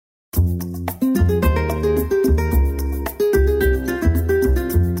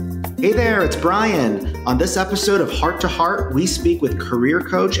Hey there, it's Brian. On this episode of Heart to Heart, we speak with career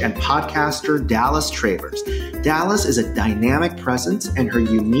coach and podcaster Dallas Travers. Dallas is a dynamic presence, and her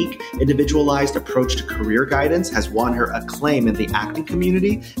unique, individualized approach to career guidance has won her acclaim in the acting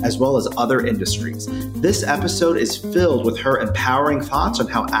community as well as other industries. This episode is filled with her empowering thoughts on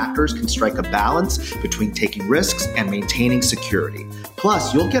how actors can strike a balance between taking risks and maintaining security.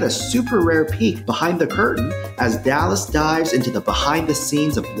 Plus, you'll get a super rare peek behind the curtain as Dallas dives into the behind the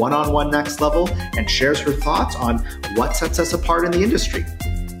scenes of One-on-One Next Level and shares her thoughts on what sets us apart in the industry.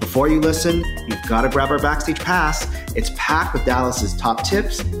 Before you listen, you've got to grab our Backstage Pass. It's packed with Dallas's top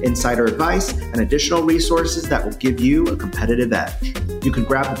tips, insider advice, and additional resources that will give you a competitive edge. You can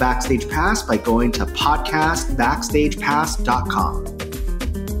grab the Backstage Pass by going to podcastbackstagepass.com.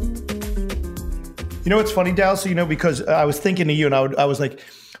 You know what's funny, Dallas? Because I was thinking of you and I was like,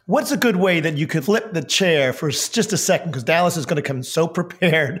 what's a good way that you could flip the chair for just a second? Because Dallas is going to come so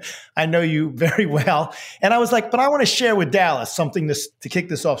prepared. I know you very well. And I was like, but I want to share with Dallas something to kick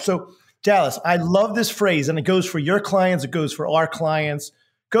this off. So Dallas, I love this phrase, and it goes for your clients. It goes for our clients, it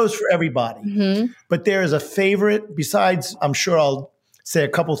goes for everybody. Mm-hmm. But there is a favorite, besides, I'm sure I'll say a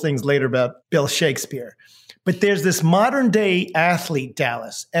couple things later about Bill Shakespeare. But there's this modern day athlete,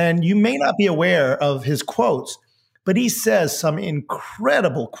 Dallas, and you may not be aware of his quotes, but he says some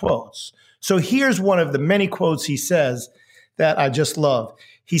incredible quotes. So here's one of the many quotes he says that I just love.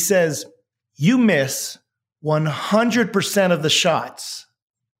 He says, "You miss 100% of the shots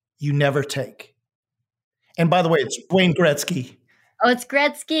you never take." And by the way, it's Wayne Gretzky. Oh, it's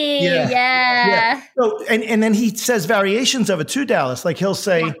Gretzky. Yeah. So, and then he says variations of it too, Dallas. Like he'll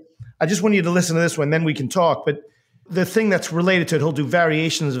say, I just want you to listen to this one, then we can talk. But the thing that's related to it, he'll do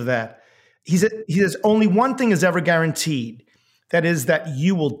variations of that. He says, only one thing is ever guaranteed. That is that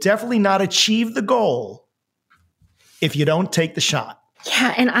you will definitely not achieve the goal if you don't take the shot.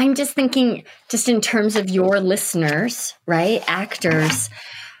 Yeah. And I'm just thinking, just in terms of your listeners, right? Actors.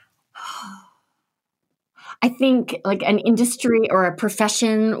 I think like an industry or a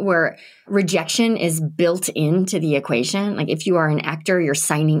profession where rejection is built into the equation. Like if you are an actor, you're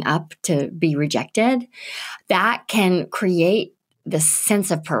signing up to be rejected. That can create this sense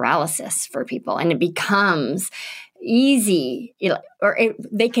of paralysis for people, and it becomes easy,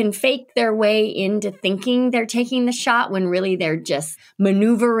 they can fake their way into thinking they're taking the shot when really they're just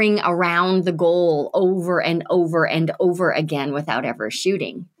maneuvering around the goal over and over and over again without ever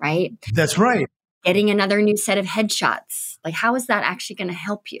shooting, right? That's right. Getting another new set of headshots. Like, how is that actually going to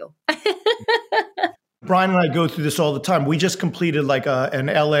help you? Brian and I go through this all the time. We just completed like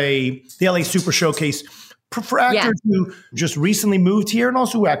the LA Super Showcase for actors who just recently moved here, and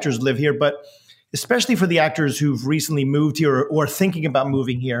also actors live here, but especially for the actors who've recently moved here or thinking about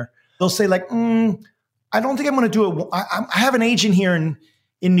moving here. They'll say like, I don't think I'm going to do it. I have an agent here in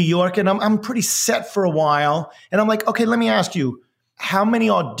New York, and I'm pretty set for a while. And I'm like, okay, let me ask you, how many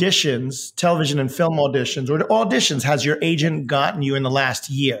auditions, television and film auditions, or auditions has your agent gotten you in the last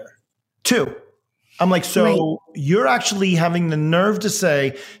year? 2. I'm like, so right. You're actually having the nerve to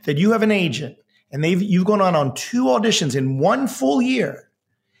say that you have an agent and you've gone on 2 auditions in 1 full year.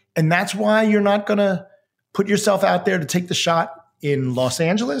 And that's why you're not going to put yourself out there to take the shot in Los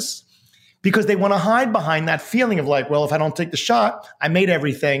Angeles? Because they want to hide behind that feeling of like, well, if I don't take the shot, I made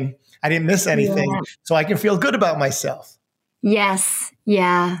everything. I didn't miss anything. Yeah. So I can feel good about myself. Yes.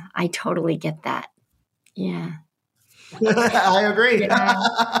 Yeah. I totally get that. Yeah. I agree.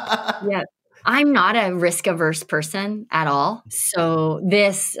 Yeah. I'm not a risk averse person at all. So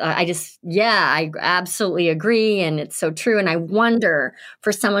this, I absolutely agree. And it's so true. And I wonder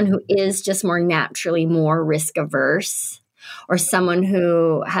for someone who is just more naturally more risk averse, or someone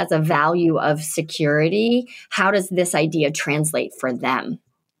who has a value of security, how does this idea translate for them?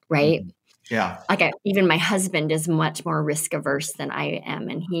 Right. Yeah. Like even my husband is much more risk averse than I am.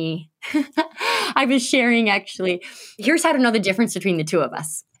 And I was sharing actually, here's how to know the difference between the two of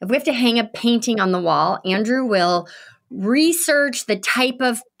us. If we have to hang a painting on the wall, Andrew will research the type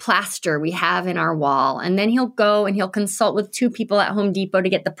of plaster we have in our wall. And then he'll go and he'll consult with 2 people at Home Depot to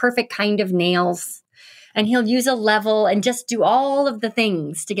get the perfect kind of nails. And he'll use a level and just do all of the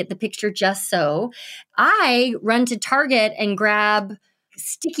things to get the picture just so. I run to Target and grab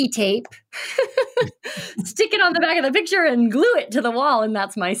sticky tape, stick it on the back of the picture and glue it to the wall. And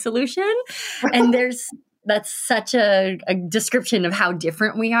that's my solution. And that's such a description of how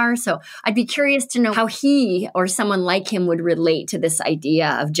different we are. So I'd be curious to know how he or someone like him would relate to this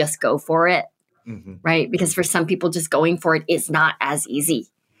idea of just go for it, right? Because for some people, just going for it is not as easy.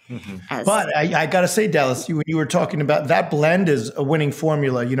 But I got to say, Dallas, when you were talking about that blend is a winning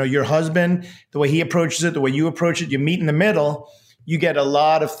formula. You know, your husband, the way he approaches it, the way you approach it, you meet in the middle. you get a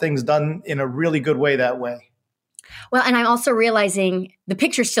lot of things done in a really good way that way. Well, and I'm also realizing the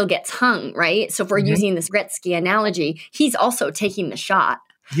picture still gets hung, right? So if we're using this Gretzky analogy, he's also taking the shot.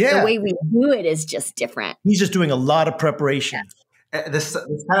 Yeah. The way we do it is just different. He's just doing a lot of preparation. This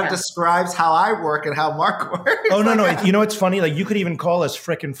kind of describes how I work and how Mark works. Oh, no. You know, it's funny. Like, you could even call us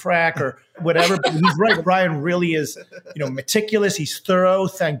frickin' frack or whatever, but he's right. Brian really is, meticulous. He's thorough,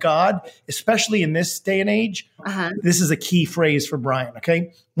 thank God, especially in this day and age. This is a key phrase for Brian,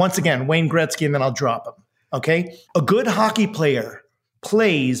 okay? Once again, Wayne Gretzky, and then I'll drop him, okay? A good hockey player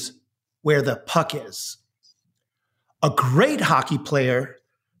plays where the puck is. A great hockey player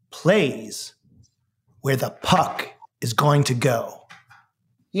plays where the puck is going to go.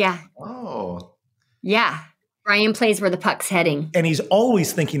 Yeah. Oh. Yeah. Brian plays where the puck's heading. And he's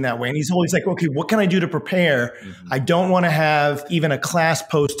always thinking that way. And he's always like, okay, what can I do to prepare? I don't want to have even a class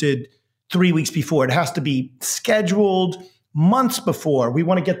posted 3 weeks before. It has to be scheduled months before. We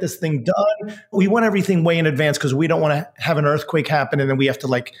want to get this thing done. We want everything way in advance because we don't want to have an earthquake happen and then we have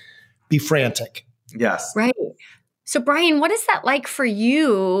to be frantic. Yes. Right. So Brian, what is that like for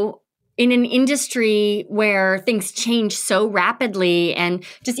you in an industry where things change so rapidly and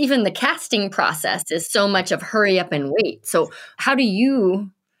just even the casting process is so much of hurry up and wait? So how do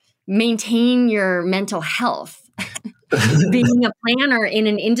you maintain your mental health being a planner in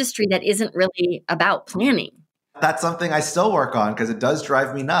an industry that isn't really about planning? That's something I still work on because it does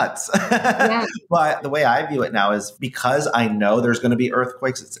drive me nuts. Yeah. But the way I view it now is because I know there's going to be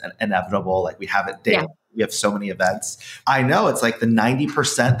earthquakes, it's inevitable. Like we have it daily. Yeah. We have so many events. I know it's like the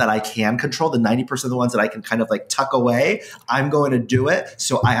 90% that I can control, the 90% of the ones that I can kind of tuck away. I'm going to do it.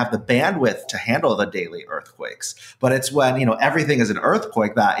 So I have the bandwidth to handle the daily earthquakes. But it's when, everything is an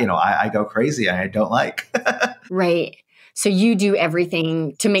earthquake that, I go crazy and I don't like. Right. So you do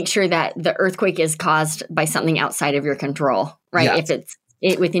everything to make sure that the earthquake is caused by something outside of your control, right? Yes. If it's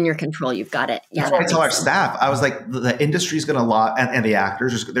within your control, you've got it. Yeah, that's what I tell our staff. I was like, the industry's going to lob, and the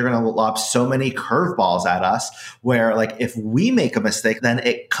actors, they're going to lob so many curveballs at us where if we make a mistake, then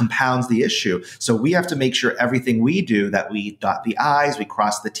it compounds the issue. So we have to make sure everything we do, that we dot the I's, we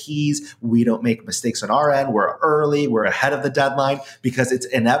cross the T's, we don't make mistakes on our end. We're early, we're ahead of the deadline because it's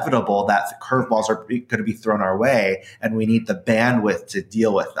inevitable that curveballs are going to be thrown our way and we need the bandwidth to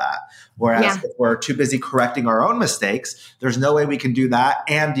deal with that. Whereas if we're too busy correcting our own mistakes, there's no way we can do that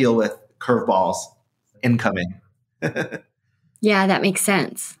and deal with curveballs incoming. Yeah, that makes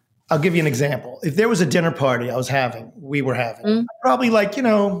sense. I'll give you an example. If there was a dinner party we were having, probably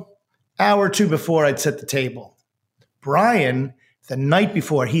hour or two before I'd set the table. Brian, the night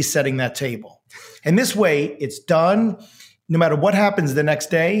before, he's setting that table. And this way it's done. No matter what happens the next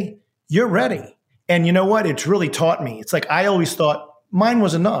day, you're ready. And you know what? It's really taught me. It's I always thought mine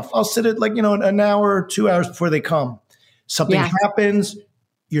was enough. I'll sit at an hour or 2 hours before they come. Something happens,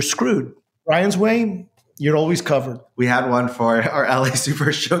 you're screwed. Brian's way, you're always covered. We had one for our LA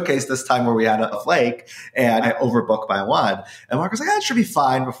Super Showcase this time where we had a flake and I overbooked by one. And Mark was like, that should be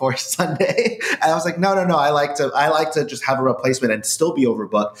fine before Sunday. And I was like, no. I like to just have a replacement and still be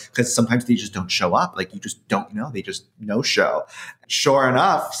overbooked because sometimes they just don't show up. You just don't know. They just no show. Sure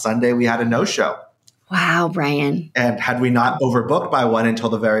enough, Sunday we had a no show. Wow, Brian. And had we not overbooked by one until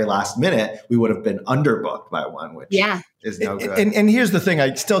the very last minute, we would have been underbooked by one, which is no good. And here's the thing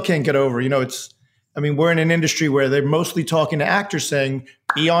I still can't get over. We're in an industry where they're mostly talking to actors saying,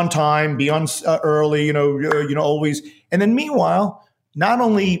 be on time, be on early, always. And then meanwhile, not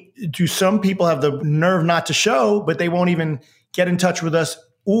only do some people have the nerve not to show, but they won't even get in touch with us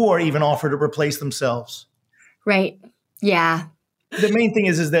or even offer to replace themselves. Right. Yeah. The main thing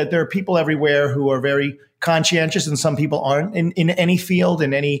is that there are people everywhere who are very conscientious and some people aren't in any field,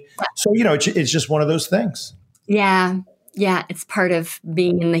 in any. So, it's just one of those things. Yeah. Yeah. It's part of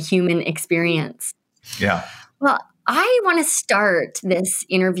being in the human experience. Yeah. Well, I want to start this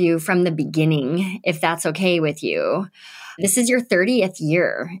interview from the beginning, if that's okay with you. This is your 30th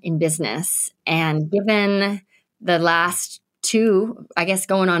year in business. And given the last 2, I guess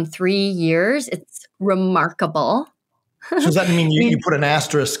going on 3 years, it's remarkable. So does that mean you put an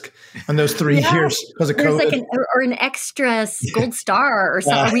asterisk on those 3 years because of COVID? Or an extra gold star or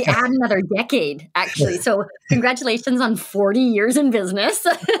something. We add another decade, actually. So congratulations on 40 years in business.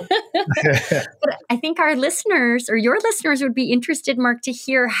 But I think our listeners or your listeners would be interested, Mark, to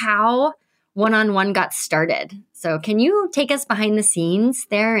hear how One-on-One got started. So can you take us behind the scenes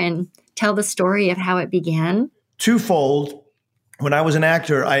there and tell the story of how it began? Twofold. When I was an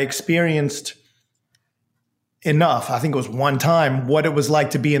actor, I experienced enough. I think it was one time what it was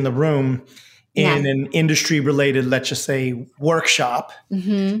like to be in the room in an industry related, let's just say, workshop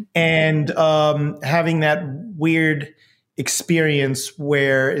and having that weird experience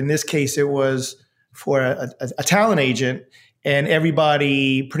where in this case it was for a talent agent, and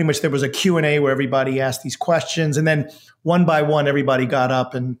everybody pretty much, there was a Q&A where everybody asked these questions, and then one by one everybody got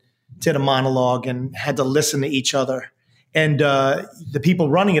up and did a monologue and had to listen to each other. And the people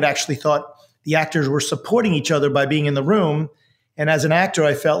running it actually thought the actors were supporting each other by being in the room. And as an actor,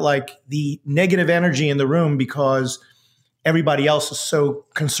 I felt like the negative energy in the room, because everybody else is so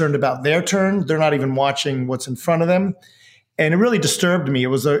concerned about their turn, they're not even watching what's in front of them. And it really disturbed me. It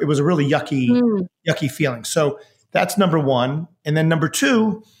was a really yucky feeling. So that's number one. And then number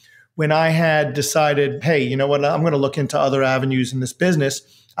two, when I had decided, hey, you know what, I'm going to look into other avenues in this business.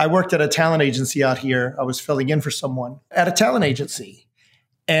 I worked at a talent agency out here. I was filling in for someone at a talent agency.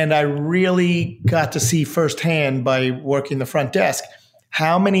 And I really got to see firsthand by working the front desk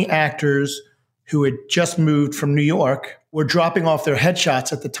how many actors who had just moved from New York were dropping off their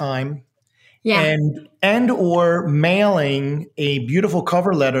headshots at the time. Yeah. And or mailing a beautiful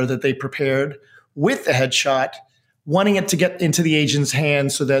cover letter that they prepared with the headshot, wanting it to get into the agent's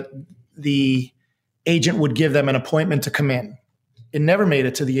hands so that the agent would give them an appointment to come in. It never made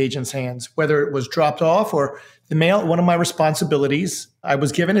it to the agent's hands, whether it was dropped off or the mail. One of my responsibilities I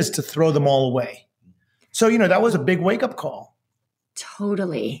was given is to throw them all away. So, that was a big wake-up call.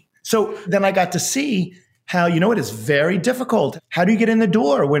 Totally. So then I got to see how, it is very difficult. How do you get in the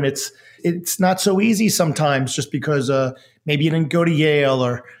door when it's not so easy sometimes, just because maybe you didn't go to Yale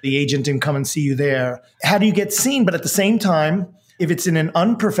or the agent didn't come and see you there? How do you get seen? But at the same time, if it's in an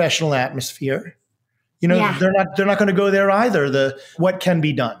unprofessional atmosphere, they're not going to go there either. What can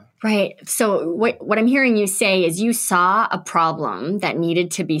be done? Right. So what I'm hearing you say is you saw a problem that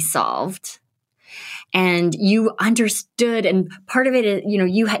needed to be solved. And you understood, and part of it is,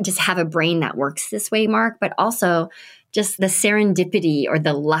 you just have a brain that works this way, Mark, but also just the serendipity or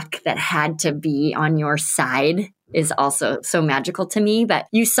the luck that had to be on your side is also so magical to me. But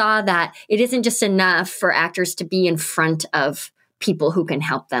you saw that it isn't just enough for actors to be in front of people who can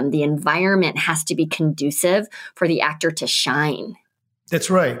help them. The environment has to be conducive for the actor to shine. That's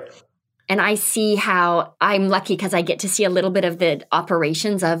right. And I see how I'm lucky because I get to see a little bit of the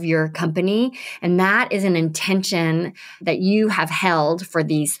operations of your company. And that is an intention that you have held for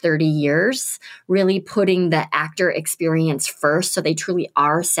these 30 years, really putting the actor experience first so they truly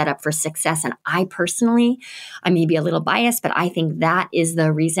are set up for success. And I may be a little biased, but I think that is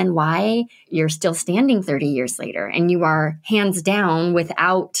the reason why you're still standing 30 years later. And you are hands down,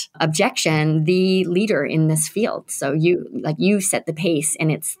 without objection, the leader in this field. So you set the pace, and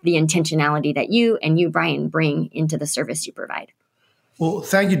it's the intention that you, Brian, bring into the service you provide. Well,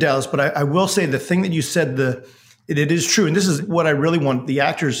 thank you, Dallas. But I will say the thing that you said, it is true. And this is what I really want the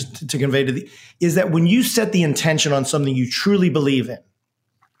actors to convey is that when you set the intention on something you truly believe in,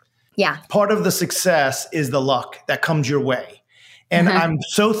 part of the success is the luck that comes your way. And I'm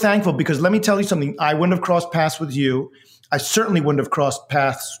so thankful, because let me tell you something. I wouldn't have crossed paths with you. I certainly wouldn't have crossed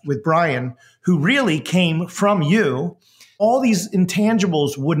paths with Brian, who really came from you. All these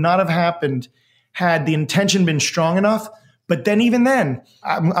intangibles would not have happened had the intention been strong enough. But then even then,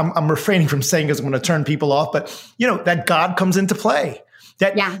 I'm refraining from saying because I'm going to turn people off, but that God comes into play.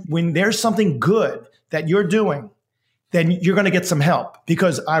 That when there's something good that you're doing, then you're going to get some help,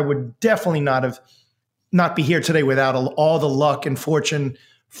 because I would definitely not be here today without all the luck and fortune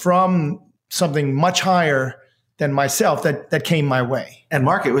from something much higher than myself that came my way. And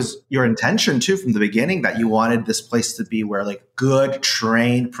Mark, it was your intention too from the beginning that you wanted this place to be where good,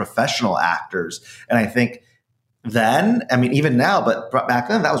 trained, professional actors. And I think then, even now, but back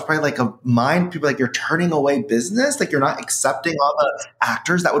then, that was probably a mind, people you're turning away business. You're not accepting all the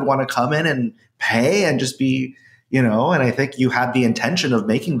actors that would want to come in and pay and just be, and I think you had the intention of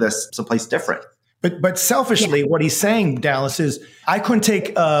making this someplace different. But selfishly, what he's saying, Dallas, is I couldn't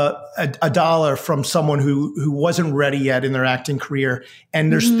take a dollar from someone who wasn't ready yet in their acting career.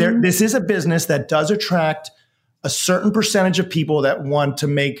 And this is a business that does attract a certain percentage of people that want to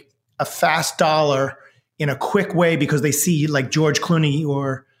make a fast dollar in a quick way because they see George Clooney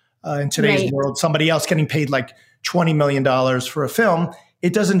or in today's world, somebody else getting paid $20 million for a film.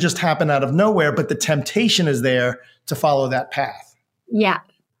 It doesn't just happen out of nowhere, but the temptation is there to follow that path. Yeah.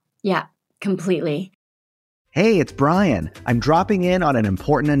 Completely. Hey, it's Brian. I'm dropping in on an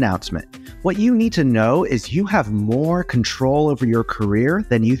important announcement. What you need to know is you have more control over your career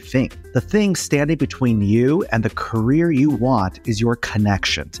than you think. The thing standing between you and the career you want is your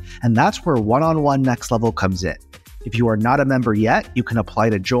connections. And that's where One-on-One Next Level comes in. If you are not a member yet, you can apply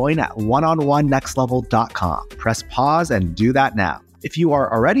to join at oneononenextlevel.com. Press pause and do that now. If you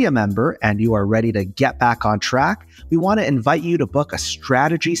are already a member and you are ready to get back on track, we want to invite you to book a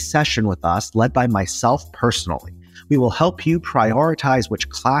strategy session with us led by myself personally. We will help you prioritize which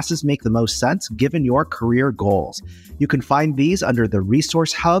classes make the most sense given your career goals. You can find these under the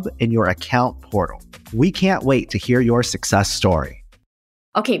Resource Hub in your account portal. We can't wait to hear your success story.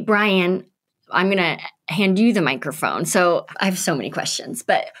 Okay, Brian, I'm going to hand you the microphone. So I have so many questions,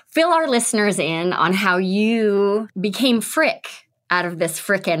 but fill our listeners in on how you became Frick out of this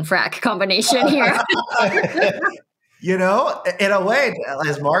Frick and Frack combination here. You know, in a way,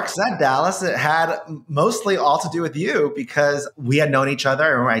 as Mark said, Dallas, it had mostly all to do with you because we had known each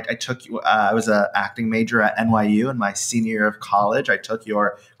other. I took you, I was an acting major at NYU in my senior year of college. I took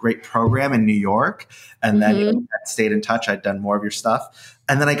your great program in New York and then I stayed in touch. I'd done more of your stuff.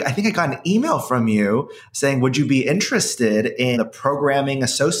 And then I think I got an email from you saying, would you be interested in the programming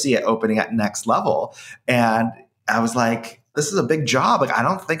associate opening at Next Level? And I was like, this is a big job. Like, I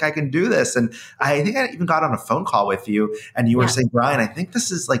don't think I can do this. And I think I even got on a phone call with you and you were saying, Brian, I think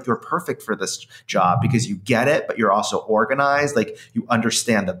this is like, you're perfect for this job because you get it, but you're also organized. Like you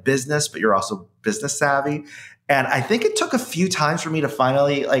understand the business, but you're also business savvy. And I think it took a few times for me to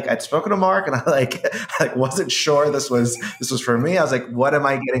finally, like, I'd spoken to Mark and I wasn't sure this was for me. I was like, what am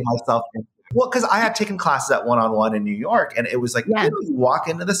I getting myself into? Well, because I had taken classes at one-on-one in New York and it was like, you walk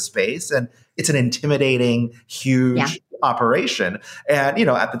into the space and it's an intimidating, huge operation. And,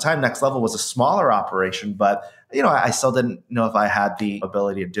 at the time, Next Level was a smaller operation, but, I still didn't know if I had the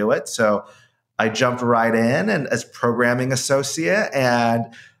ability to do it. So I jumped right in and as programming associate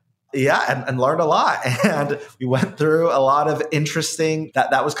and learned a lot. And we went through a lot of interesting,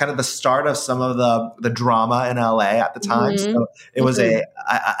 that was kind of the start of some of the drama in LA at the time. So it was I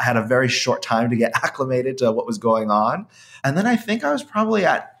had a very short time to get acclimated to what was going on. And then I think I was probably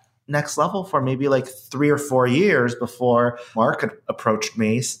at Next Level for maybe like 3 or 4 years before Mark had approached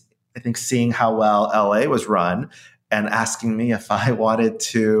me, I think seeing how well LA was run and asking me if I wanted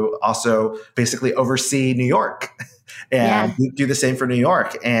to also basically oversee New York. And do the same for New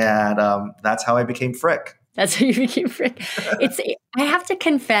York. And that's how I became Frick. That's how you became Frick. I have to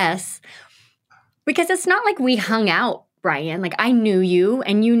confess, because it's not like we hung out, Brian. Like I knew you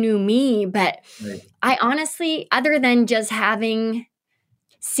and you knew me, but I honestly, other than just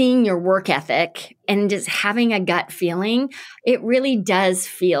seeing your work ethic and just having a gut feeling, it really does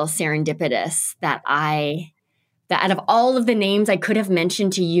feel serendipitous that out of all of the names I could have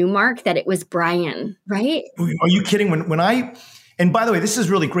mentioned to you, Mark, that it was Brian, right? Are you kidding? And by the way, this is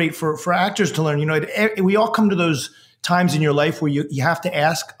really great for actors to learn. We all come to those times in your life where you have to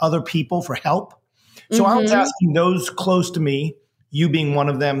ask other people for help. So I was asking those close to me, you being one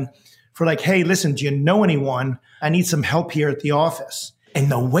of them, for like, hey, listen, do you know anyone? I need some help here at the office.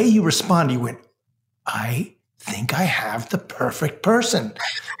 And the way you responded, you went, I think I have the perfect person.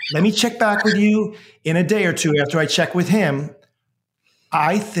 Let me check back with you in a day or two after I check with him.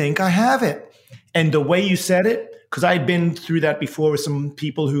 I think I have it. And the way you said it, because I had been through that before with some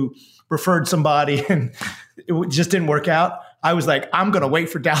people who referred somebody and it just didn't work out. I was like, I'm going to wait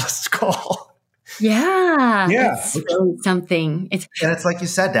for Dallas's call. Yeah. It's really something. And it's like you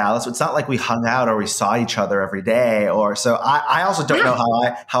said, Dallas, it's not like we hung out or we saw each other every day so I also don't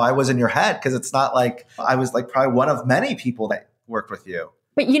know how I was in your head because it's not like I was like probably one of many people that worked with you.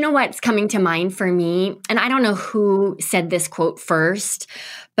 But you know what's coming to mind for me? And I don't know who said this quote first,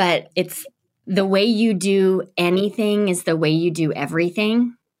 but it's the way you do anything is the way you do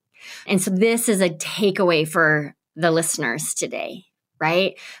everything. And so this is a takeaway for the listeners today,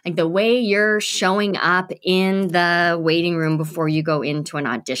 right? Like the way you're showing up in the waiting room before you go into an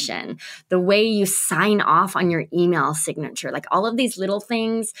audition, the way you sign off on your email signature, like all of these little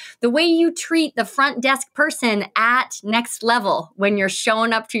things, the way you treat the front desk person at Next Level when you're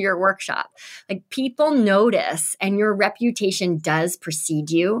showing up to your workshop. Like people notice and your reputation does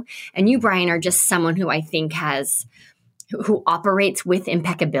precede you. And you, Brian, are just someone who I think who operates with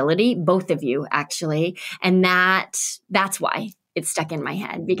impeccability, both of you actually. And that's why it stuck in my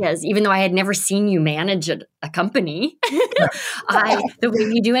head, because even though I had never seen you manage a company, the way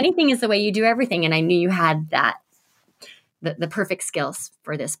you do anything is the way you do everything. And I knew you had the perfect skills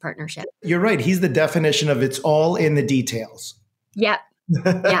for this partnership. You're right. He's the definition of it's all in the details. Yep.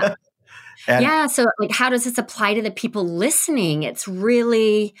 Yeah. So like, how does this apply to the people listening? It's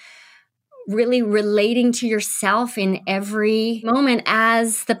really relating to yourself in every moment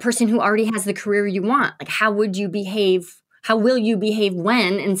as the person who already has the career you want. Like, how would you behave? How will you behave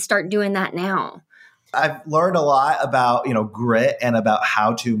when? And start doing that now. I've learned a lot about, grit and about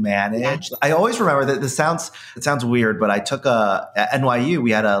how to manage. Yeah. I always remember that it sounds weird, but I took at NYU,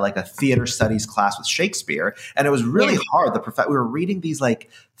 we had a theater studies class with Shakespeare, and it was really hard. We were reading these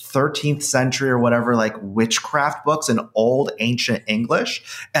 13th century or whatever, witchcraft books in old ancient English.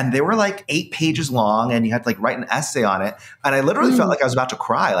 And they were 8 pages long, and you had to write an essay on it. And I literally felt like I was about to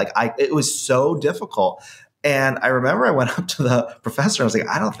cry. It was so difficult. And I remember I went up to the professor and I was like,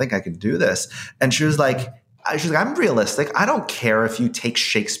 I don't think I can do this. And she was like, I'm realistic. I don't care if you take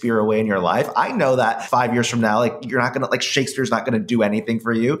Shakespeare away in your life. I know that 5 years from now, you're not going to, Shakespeare's not going to do anything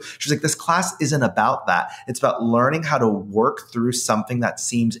for you. She's like, this class isn't about that. It's about learning how to work through something that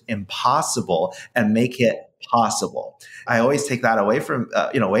seems impossible and make it possible. I always take that away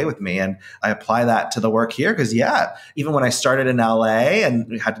with me, and I apply that to the work here because, even when I started in LA and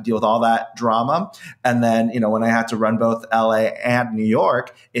we had to deal with all that drama, and then, when I had to run both LA and New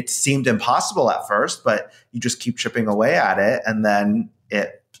York, it seemed impossible at first, but you just keep chipping away at it, and then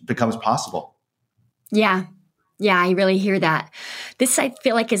it becomes possible. Yeah. Yeah, I really hear that. This, I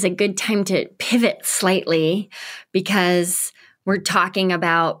feel like, is a good time to pivot slightly because we're talking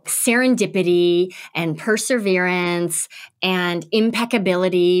about serendipity and perseverance and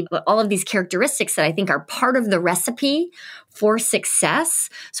impeccability, but all of these characteristics that I think are part of the recipe for success.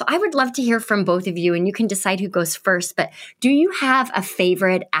 So I would love to hear from both of you, and you can decide who goes first. But do you have a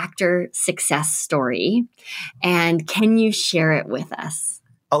favorite actor success story? And can you share it with us?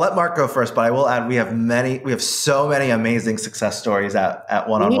 I'll let Mark go first, but I will add we have so many amazing success stories at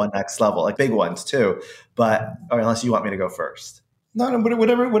One-on-One Next Level, big ones too. But unless you want me to go first. No,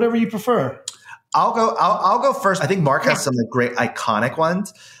 whatever you prefer. I'll go first. I think Mark has some great iconic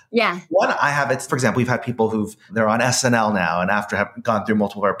ones. Yeah. One I have, it's, for example, we've had people they're on SNL now, and after having gone through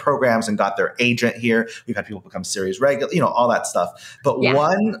multiple of our programs and got their agent here, we've had people become series regular, all that stuff. But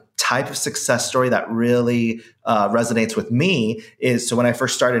one type of success story that really resonates with me is, so when I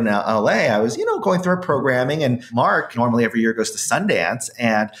first started in LA, I was, going through our programming, and Mark normally every year goes to Sundance.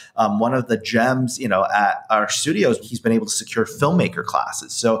 And one of the gems, at our studios, he's been able to secure filmmaker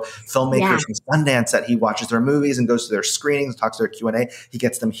classes. So filmmakers from Sundance that he watches their movies and goes to their screenings, talks to their Q&A, he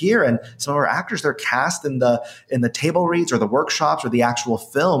gets them here. And some of our actors, they're cast in the table reads or the workshops or the actual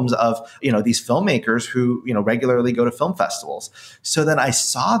films of, these filmmakers who, regularly go to film festivals. So then I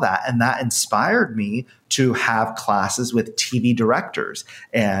saw that, and that inspired me to have classes with TV directors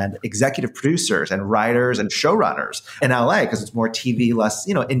and executive producers and writers and showrunners in LA, because it's more TV, less,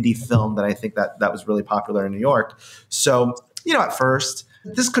 indie film than I think that was really popular in New York. So, at first,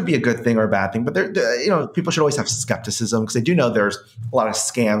 this could be a good thing or a bad thing, but people should always have skepticism because they do know there's a lot of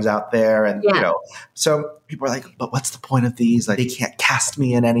scams out there. And, so people are like, but what's the point of these? They can't cast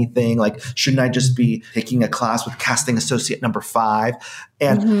me in anything. Shouldn't I just be taking a class with casting associate number 5?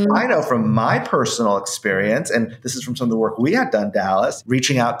 And I know from my personal experience, and this is from some of the work we had done, Dallas,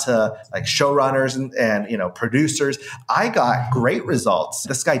 reaching out to showrunners and producers, I got great results.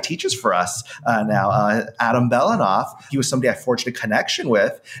 This guy teaches for us now, Adam Belanoff. He was somebody I forged a connection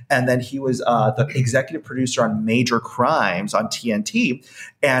with, and then he was the executive producer on Major Crimes on TNT.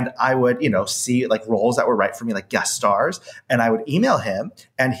 And I would, see roles that were right for me, guest stars, and I would email him,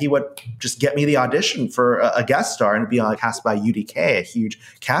 and he would just get me the audition for a guest star and be cast by UDK, a huge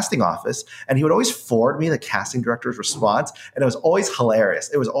casting office. And he would always forward me the casting director's response, and it was always hilarious.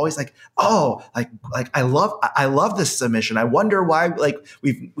 It was always I love this submission. I wonder why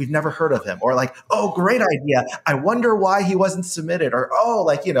we've never heard of him, or oh, great idea. I wonder why he wasn't submitted, or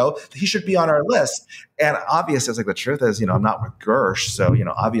he should be on our list. And obviously, it's the truth is, I'm not with Gersh, so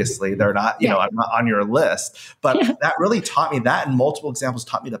obviously they're not, I'm not on your list. But that really taught me that, and multiple examples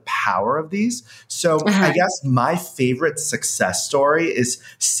taught me the power of these. So I guess my favorite success story is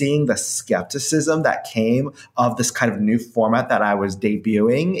seeing the skepticism that came of this kind of new format that I was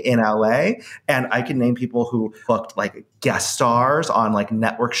debuting in LA. And I can name people who booked guest stars on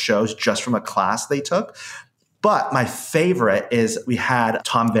network shows just from a class they took. But my favorite is we had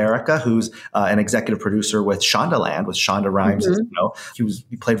Tom Verica, who's an executive producer with Shondaland, with Shonda Rhimes.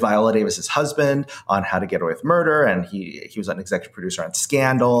 He played Viola Davis's husband on How to Get Away with Murder, and he was an executive producer on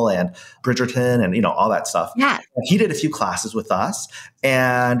Scandal and Bridgerton and all that stuff. Yeah, and he did a few classes with us,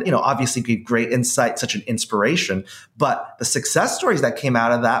 and obviously gave great insight, such an inspiration. But the success stories that came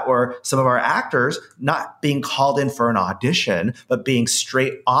out of that were some of our actors not being called in for an audition, but being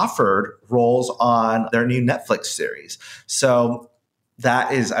straight offered roles on their new Netflix series. So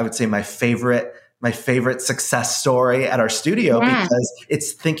that is, I would say, my favorite my favorite success story at our studio because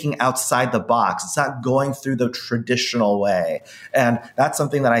it's thinking outside the box. It's not going through the traditional way. And that's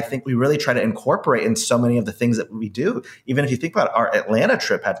something that I think we really try to incorporate in so many of the things that we do. Even if you think about our Atlanta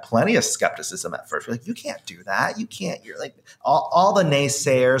trip had plenty of skepticism at first. We're like, you can't do that. You can't, you're like all the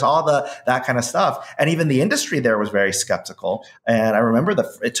naysayers, that kind of stuff. And even the industry there was very skeptical. And I remember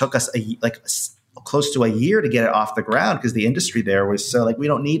it took us close to a year to get it off the ground because the industry there was so like, we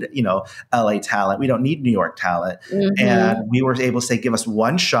don't need, LA talent. We don't need New York talent. And we were able to say, give us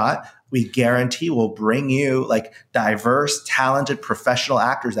one shot. We guarantee we'll bring you like diverse, talented, professional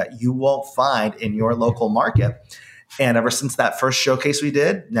actors that you won't find in your local market. And ever since that first showcase we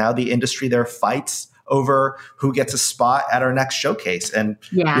did, now the industry there fights over who gets a spot at our next showcase. And,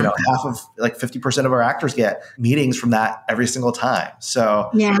 half of 50% of our actors get meetings from that every single time. So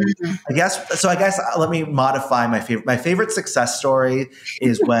I guess let me modify my favorite. My favorite success story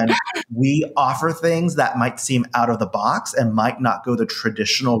is when we offer things that might seem out of the box and might not go the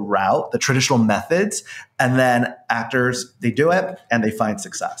traditional route, the traditional methods. And then actors, they do it and they find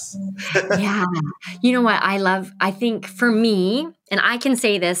success. Yeah. You know what I love? I think for me, and I can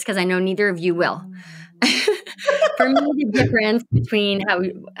say this because I know neither of you will. For me, the difference between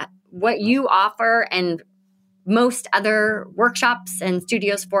what you offer and most other workshops and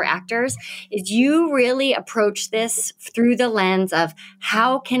studios for actors is you really approach this through the lens of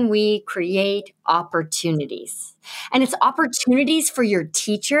how can we create opportunities? And it's opportunities for your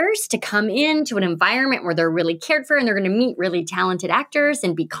teachers to come into an environment where they're really cared for and they're going to meet really talented actors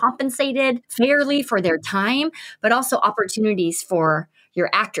and be compensated fairly for their time, but also opportunities for your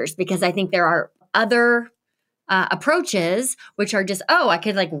actors, because I think there are other approaches, which are just, I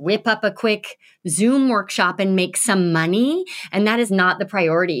could like whip up a quick Zoom workshop and make some money. And that is not the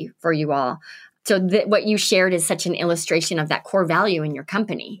priority for you all. So what you shared is such an illustration of that core value in your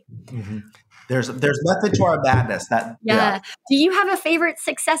company. Mm-hmm. There's method to our madness. Do you have a favorite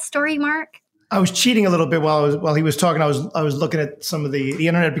success story, Mark? I was cheating a little bit while he was talking. I was looking at some of the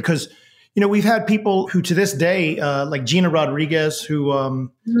internet because we've had people who to this day, like Gina Rodriguez, who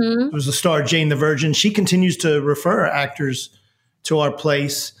was the star of Jane the Virgin. She continues to refer actors to our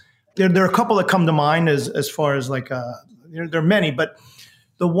place. There are a couple that come to mind as far as like, there are many, but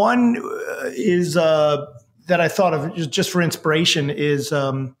the one is that I thought of just for inspiration is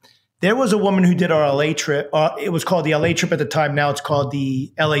there was a woman who did our LA trip. It was called the LA trip at the time. Now it's called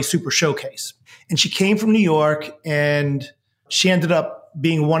the LA Super Showcase. And she came from New York and she ended up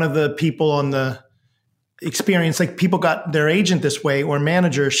being one of the people on the experience. Like people got their agent this way or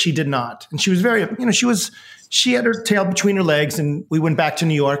manager. She did not. And she was very, she had her tail between her legs and we went back to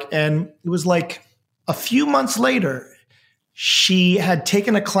New York. And it was like a few months later, she had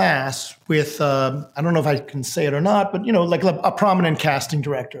taken a class with, I don't know if I can say it or not, but like a prominent casting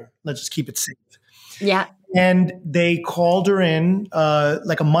director. Let's just keep it safe. Yeah. And they called her in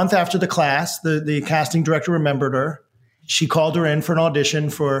like a month after the class. The casting director remembered her. She called her in for an audition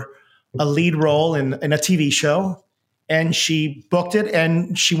for a lead role in a TV show. And she booked it.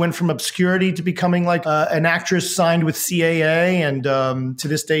 And she went from obscurity to becoming like an actress signed with CAA. And to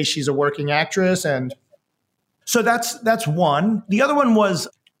this day, she's a working actress. And so that's one. The other one was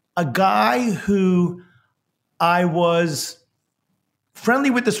a guy who I was friendly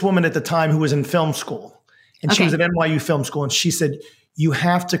with this woman at the time who was in film school. And she was at NYU Film School. And she said, you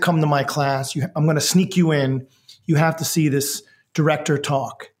have to come to my class. I'm going to sneak you in. You have to see this director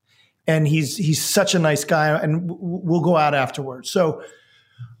talk. And he's such a nice guy. And we'll go out afterwards. So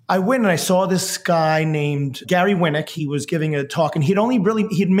I went and I saw this guy named Gary Winnick. He was giving a talk and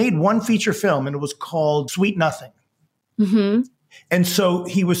he'd made one feature film and it was called Sweet Nothing. Mm-hmm. And so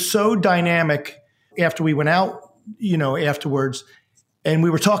he was so dynamic after we went out, afterwards. And we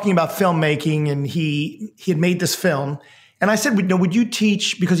were talking about filmmaking and he had made this film. And I said, would you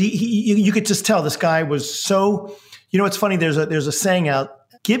teach? Because you could just tell this guy was so, it's funny. There's a saying out,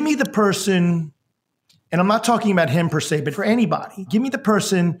 give me the person, and I'm not talking about him per se, but for anybody, give me the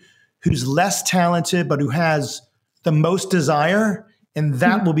person who's less talented, but who has the most desire. And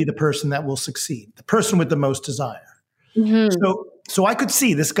that will be the person that will succeed. The person with the most desire. Mm-hmm. So I could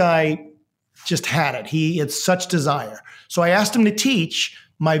see this guy just had it. He had such desire. So I asked him to teach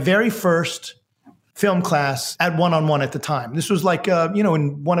my very first film class at one-on-one at the time. This was like,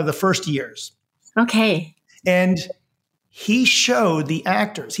 in one of the first years. Okay. And he showed the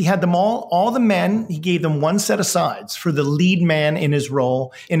actors. He had them all the men, he gave them one set of sides for the lead man in his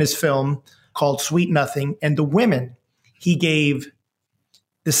role in his film called Sweet Nothing. And the women, he gave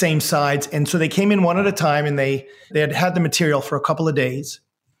the same sides. And so they came in one at a time and they had the material for a couple of days.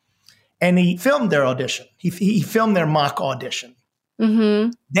 And he filmed their audition. He filmed their mock audition.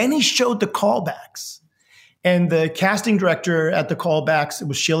 Mm-hmm. Then he showed the callbacks. And the casting director at the callbacks, it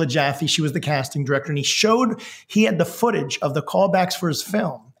was Sheila Jaffe. She was the casting director. And he had the footage of the callbacks for his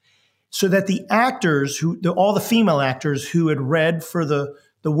film so that the actors, all the female actors who had read for the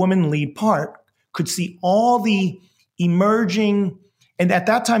woman lead part could see all the emerging. And at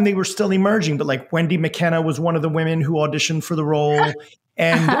that time, they were still emerging. But like Wendy McKenna was one of the women who auditioned for the role.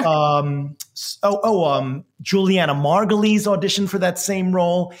 And Juliana Margulies auditioned for that same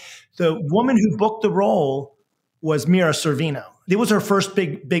role. The woman who booked the role was Mira Sorvino. It was her first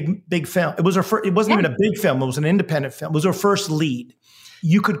big film. It wasn't even a big film. It was an independent film. It was her first lead.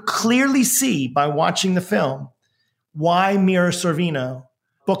 You could clearly see by watching the film why Mira Sorvino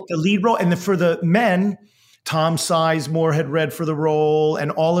booked the lead role. And for the men, Tom Sizemore had read for the role, and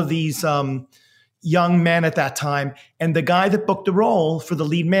all of these young men at that time. And the guy that booked the role for the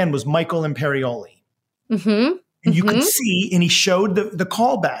lead man was Michael Imperioli. Mm-hmm. And you could see, and he showed the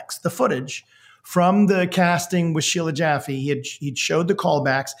callbacks, the footage from the casting with Sheila Jaffe. He'd showed the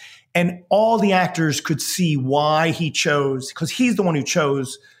callbacks, and all the actors could see why he chose, because he's the one who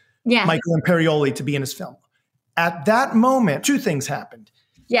chose Michael Imperioli to be in his film. At that moment, two things happened.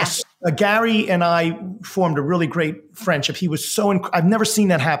 Yes. Gary and I formed a really great friendship. He was I've never seen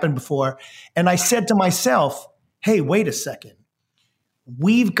that happen before. And I said to myself, hey, wait a second.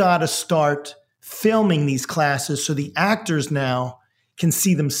 We've got to start filming these classes so the actors now can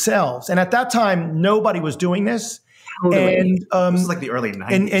see themselves. And at that time, nobody was doing this. Totally. And this is like the early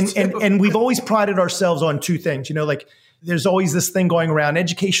 90s. And we've always prided ourselves on two things, like there's always this thing going around,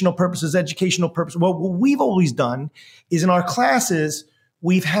 educational purposes. Well, what we've always done is in our classes,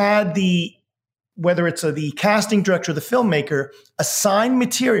 we've had whether it's the casting director or the filmmaker, assign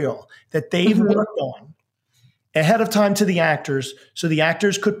material that they've worked on ahead of time to the actors so the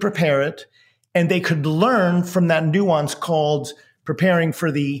actors could prepare it and they could learn from that nuance called preparing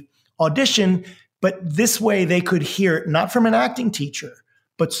for the audition. But this way they could hear it not from an acting teacher,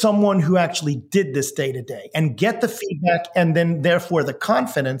 but someone who actually did this day to day and get the feedback and then therefore the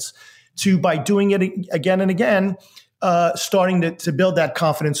confidence to, by doing it again and again, starting to build that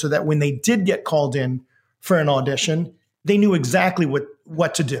confidence so that when they did get called in for an audition, they knew exactly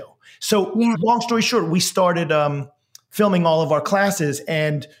what to do. So long story short, we started filming all of our classes,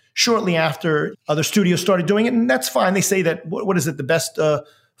 and shortly after, other studios started doing it, and that's fine. They say that, what is it? The best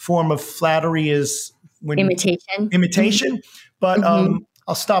form of flattery is imitation. But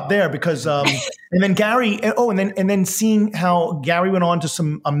I'll stop there because, and then Gary, and then seeing how Gary went on to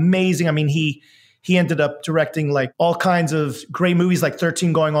some amazing, he ended up directing like all kinds of great movies like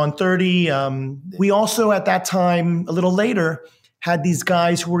 13 Going on 30. We also at that time, a little later, had these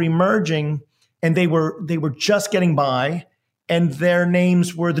guys who were emerging and they were just getting by, and their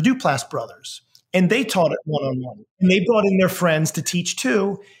names were the Duplass brothers. And they taught it one-on-one. And they brought in their friends to teach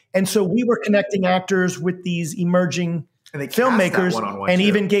too. And so we were connecting actors with these emerging filmmakers and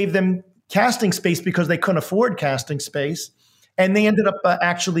even gave them casting space because they couldn't afford casting space. And they ended up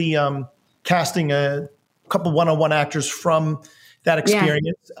actually casting a couple one-on-one actors from that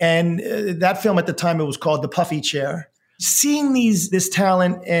experience. And that film at the time, it was called The Puffy Chair. Seeing this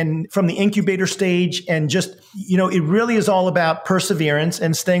talent and from the incubator stage, and just, it really is all about perseverance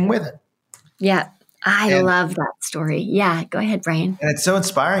and staying with it. Yeah. I love that story. Yeah. Go ahead, Brian. And it's so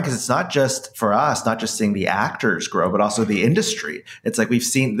inspiring because it's not just for us, not just seeing the actors grow, but also the industry. It's like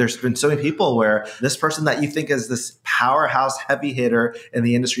there's been so many people where this person that you think is this powerhouse heavy hitter in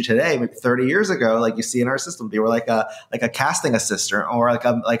the industry today, maybe 30 years ago, like you see in our system, they were like a casting assistant or like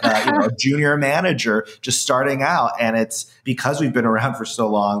a junior manager just starting out. And it's because we've been around for so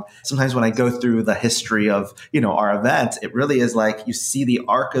long. Sometimes when I go through the history of, our events, it really is like you see the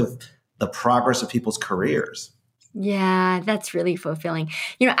arc of the progress of people's careers. Yeah, that's really fulfilling.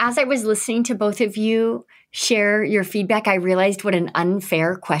 As I was listening to both of you share your feedback, I realized what an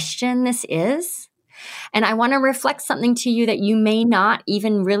unfair question this is. And I want to reflect something to you that you may not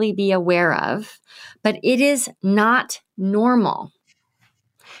even really be aware of, but it is not normal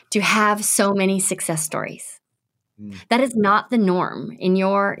to have so many success stories. That is not the norm in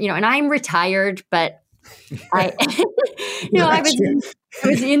your, and I'm retired, but I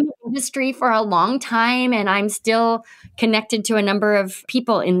was in the industry for a long time, and I'm still connected to a number of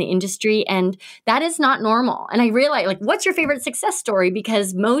people in the industry, and that is not normal. And I realize, what's your favorite success story?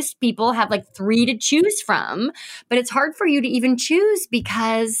 Because most people have 3 to choose from, but it's hard for you to even choose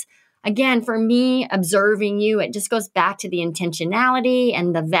because, again, for me, observing you, it just goes back to the intentionality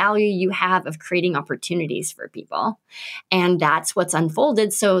and the value you have of creating opportunities for people. And that's what's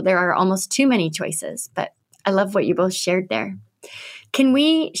unfolded. So there are almost too many choices, but I love what you both shared there. Can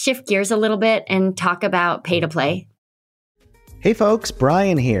we shift gears a little bit and talk about pay to play? Hey folks,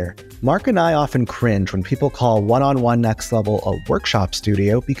 Brian here. Mark and I often cringe when people call One-on-One Next Level a workshop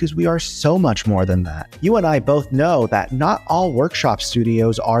studio because we are so much more than that. You and I both know that not all workshop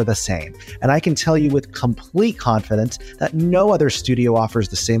studios are the same, and I can tell you with complete confidence that no other studio offers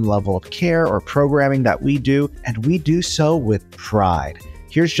the same level of care or programming that we do, and we do so with pride.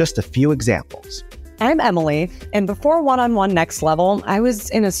 Here's just a few examples. I'm Emily, and before One-on-One Next Level, I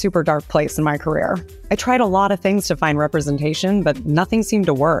was in a super dark place in my career. I tried a lot of things to find representation, but nothing seemed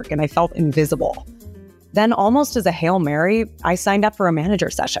to work, and I felt invisible. Then, almost as a Hail Mary, I signed up for a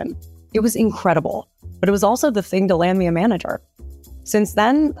manager session. It was incredible, but it was also the thing to land me a manager. Since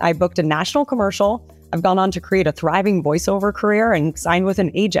then, I booked a national commercial, I've gone on to create a thriving voiceover career and signed with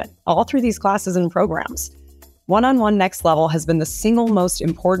an agent, all through these classes and programs. One-on-One Next Level has been the single most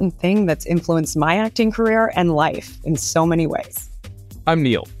important thing that's influenced my acting career and life in so many ways. I'm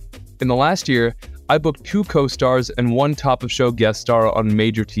Neil. In the last year, I booked 2 co-stars and 1 top-of-show guest star on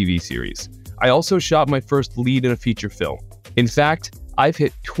major TV series. I also shot my first lead in a feature film. In fact, I've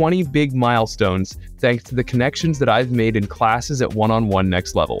hit 20 big milestones thanks to the connections that I've made in classes at One-on-One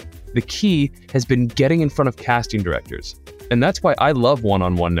Next Level. The key has been getting in front of casting directors. And that's why I love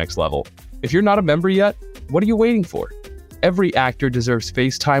One-on-One Next Level. If you're not a member yet, what are you waiting for? Every actor deserves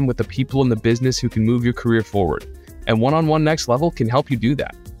face time with the people in the business who can move your career forward. And One-on-One Next Level can help you do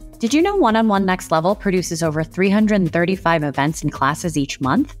that. Did you know One-on-One Next Level produces over 335 events and classes each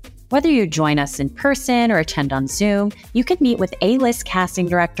month? Whether you join us in person or attend on Zoom, you can meet with A-list casting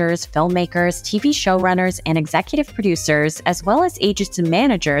directors, filmmakers, TV showrunners, and executive producers, as well as agents and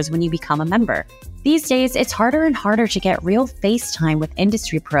managers when you become a member. These days, it's harder and harder to get real face time with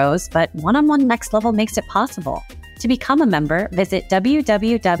industry pros, but One-on-One Next Level makes it possible. To become a member, visit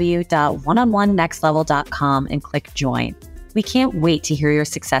www.oneononenextlevel.com and click join. We can't wait to hear your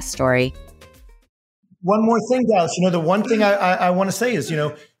success story. One more thing, Dallas. The one thing I want to say is,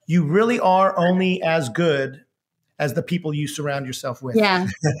 you really are only as good as the people you surround yourself with. Yeah.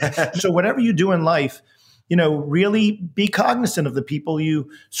 So whatever you do in life, really be cognizant of the people you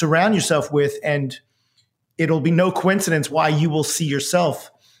surround yourself with, and it'll be no coincidence why you will see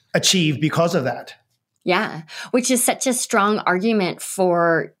yourself achieve because of that. Yeah, which is such a strong argument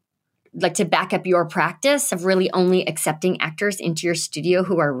for to back up your practice of really only accepting actors into your studio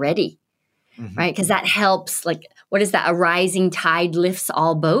who are ready, right? Because that helps, what is that? A rising tide lifts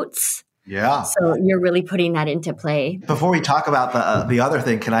all boats. Yeah. So you're really putting that into play. Before we talk about the other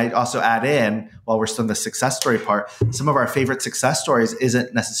thing, can I also add in, while we're still in the success story part, some of our favorite success stories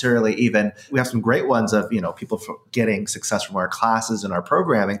isn't necessarily even, we have some great ones of, people getting success from our classes and our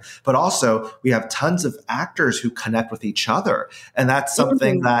programming, but also we have tons of actors who connect with each other. And that's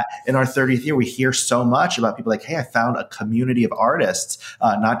something that in our 30th year, we hear so much about people like, hey, I found a community of artists,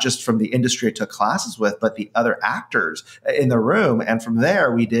 not just from the industry I took classes with, but the other actors in the room. And from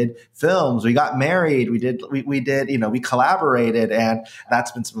there, we did films, we got married, we collaborated, and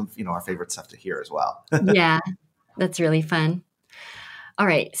that's been some of, our favorite stuff to hear as well. Yeah, that's really fun. All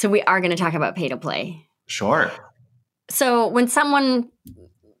right. So we are going to talk about pay to play. Sure. So when someone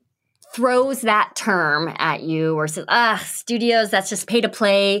throws that term at you or says, studios, that's just pay to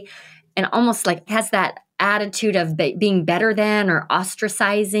play, and almost has that attitude of being better than or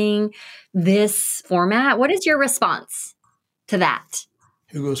ostracizing this format, what is your response to that?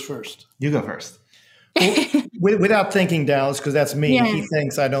 Who goes first? You go first. Well, without thinking, Dallas, because that's me. Yeah. He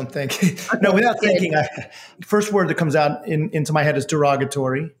thinks, I don't think. No, without thinking, first word that comes out into my head is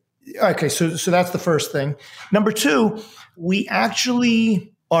derogatory. Okay, so that's the first thing. Number 2, we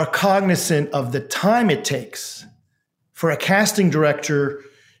actually are cognizant of the time it takes for a casting director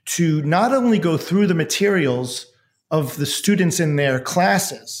to not only go through the materials of the students in their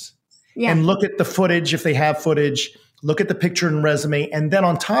classes and look at the footage, if they have footage, look at the picture and resume, and then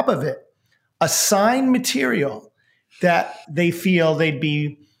on top of it, assign material that they feel they'd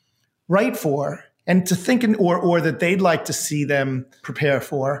be right for, and to think, or that they'd like to see them prepare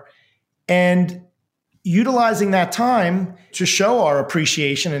for, and utilizing that time to show our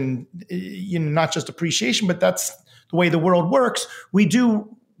appreciation, and not just appreciation, but that's the way the world works. We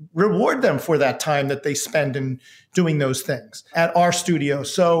do reward them for that time that they spend in doing those things at our studio.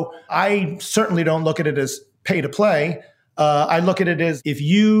 So I certainly don't look at it as pay to play. I look at it as, if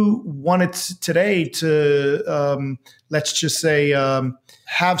you wanted today to, let's just say,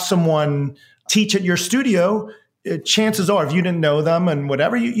 have someone teach at your studio, chances are, if you didn't know them and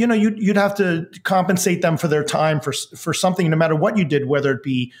whatever, you'd have to compensate them for their time for something, no matter what you did, whether it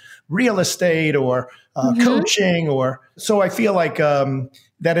be real estate or coaching, or so. I feel like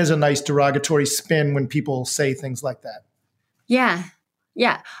that is a nice derogatory spin when people say things like that. Yeah.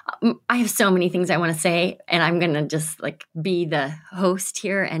 Yeah. I have so many things I want to say, and I'm going to just like be the host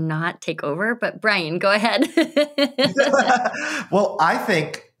here and not take over. But Brian, go ahead. Well, I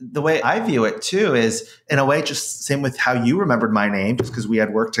think the way I view it too is in a way, just same with how you remembered my name, just because we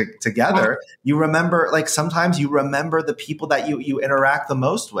had worked together. You remember, like sometimes you remember the people that you interact the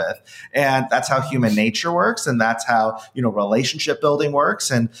most with. And that's how human nature works. And that's how, relationship building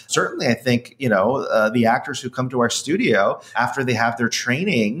works. And certainly I think, the actors who come to our studio after they have their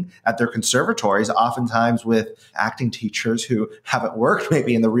training at their conservatories, oftentimes with acting teachers who haven't worked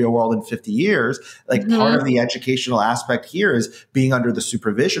maybe in the real world in 50 years, like part of the educational aspect here is being under the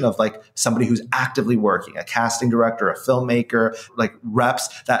supervision of like somebody who's actively working, a casting director, a filmmaker, like reps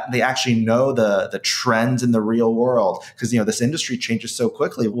that they actually know the trends in the real world. Because, this industry changes so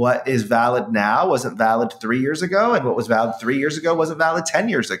quickly. What is valid now wasn't valid 3 years ago. And what was valid 3 years ago wasn't valid 10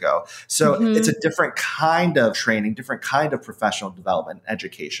 years ago. So it's a different kind of training, different kind of professional development and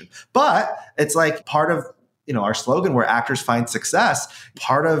education. But it's like part of our slogan, where actors find success,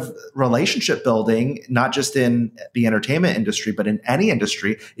 part of relationship building, not just in the entertainment industry, but in any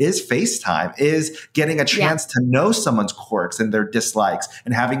industry, is FaceTime, is getting a chance to know someone's quirks and their dislikes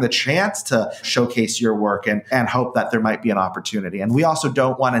and having the chance to showcase your work and hope that there might be an opportunity. And we also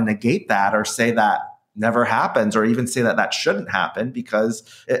don't want to negate that or say that never happens or even say that that shouldn't happen, because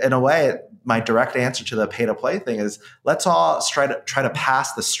in a way, my direct answer to the pay to play thing is let's all try to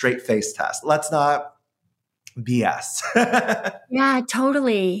pass the straight face test. Let's not BS. Yeah,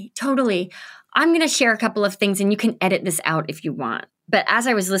 totally. I'm going to share a couple of things and you can edit this out if you want. But as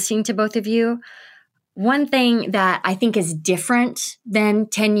I was listening to both of you, one thing that I think is different than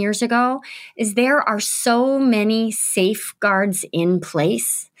 10 years ago is there are so many safeguards in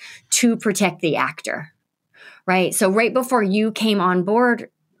place to protect the actor, right? So right before you came on board,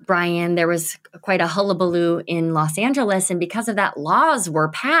 Brian, there was quite a hullabaloo in Los Angeles. And because of that, laws were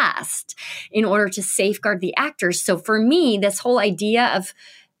passed in order to safeguard the actors. So for me, this whole idea of,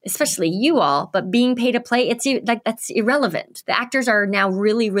 especially you all, but being pay to play, it's like that's irrelevant. The actors are now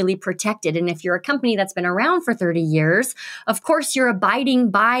really, really protected. And if you're a company that's been around for 30 years, of course, you're abiding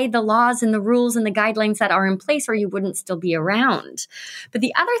by the laws and the rules and the guidelines that are in place, or you wouldn't still be around. But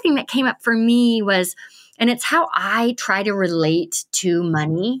the other thing that came up for me was, and it's how I try to relate to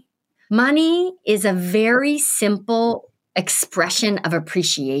money. Money is a very simple expression of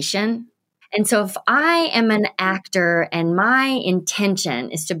appreciation. And so if I am an actor and my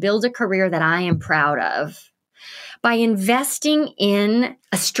intention is to build a career that I am proud of, by investing in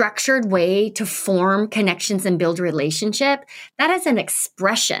a structured way to form connections and build relationship, that is an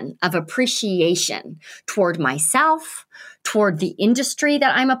expression of appreciation toward myself, toward the industry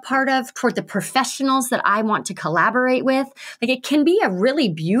that I'm a part of, toward the professionals that I want to collaborate with. Like, it can be a really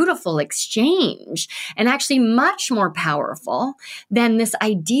beautiful exchange and actually much more powerful than this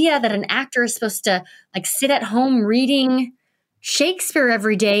idea that an actor is supposed to like sit at home reading Shakespeare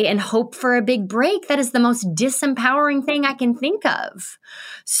every day and hope for a big break. That is the most disempowering thing I can think of.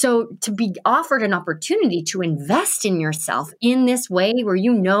 So to be offered an opportunity to invest in yourself in this way where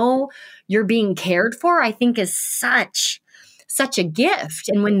you're being cared for, I think is such a gift.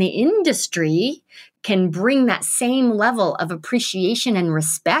 And when the industry can bring that same level of appreciation and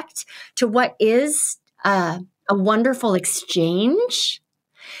respect to what is a wonderful exchange,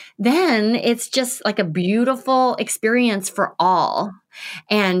 then it's just like a beautiful experience for all.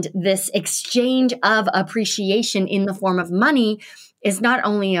 And this exchange of appreciation in the form of money is not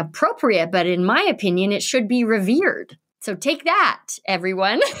only appropriate, but in my opinion, it should be revered. So take that,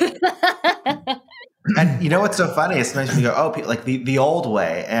 everyone. And you know what's so funny? It's nice when you go, like the old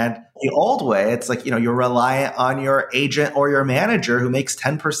way. And the old way, it's like, you're reliant on your agent or your manager who makes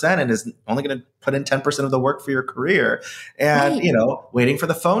 10% and is only going to put in 10% of the work for your career. And, Right. Waiting for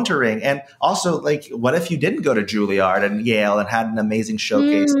the phone to ring. And also, like, what if you didn't go to Juilliard and Yale and had an amazing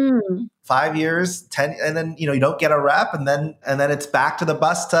showcase? 5 years, 10, and then, you don't get a rep, and then it's back to the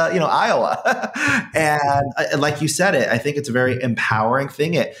bus to, Iowa. And like you said, I think it's a very empowering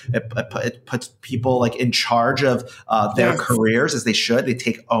thing. It puts people like in charge of their careers as they should. They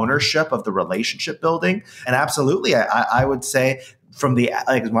take ownership of the relationship building. And absolutely, I would say, from the,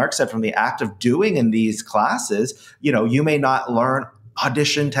 like Mark said, from the act of doing in these classes, you may not learn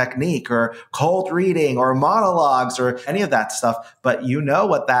audition technique or cold reading or monologues or any of that stuff, but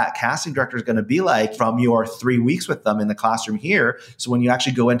what that casting director is going to be like from your 3 weeks with them in the classroom here. So when you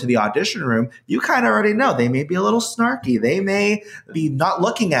actually go into the audition room, you kind of already know they may be a little snarky. They may be not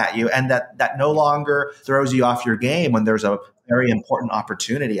looking at you, and that no longer throws you off your game when there's a very important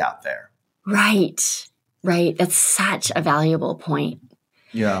opportunity out there. Right. That's such a valuable point.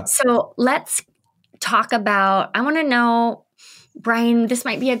 Yeah. So let's talk about, I want to know, Brian, this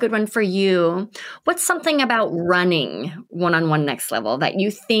might be a good one for you. What's something about running one-on-one next level that you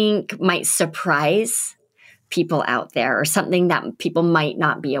think might surprise people out there, or something that people might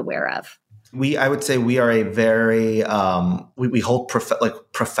not be aware of? I would say we are a very, we hold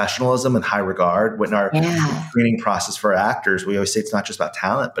professionalism in high regard. When our screening process for actors, we always say it's not just about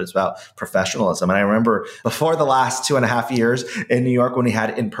talent, but it's about professionalism. And I remember before the last 2.5 years in New York, when we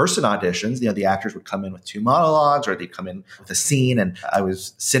had in-person auditions, the actors would come in with 2 monologues, or they'd come in with a scene. And I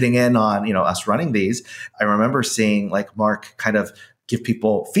was sitting in on, us running these. I remember seeing like Mark kind of give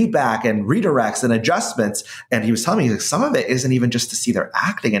people feedback and redirects and adjustments. And he was telling me, like, some of it isn't even just to see their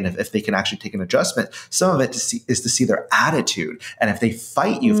acting and if they can actually take an adjustment. Some of it is to see their attitude. And if they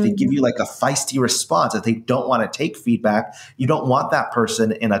fight you, if they give you like a feisty response, if they don't want to take feedback, you don't want that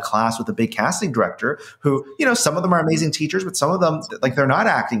person in a class with a big casting director who, some of them are amazing teachers, but some of them, like, they're not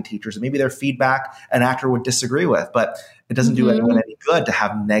acting teachers, and maybe their feedback an actor would disagree with. But it doesn't do anyone any good to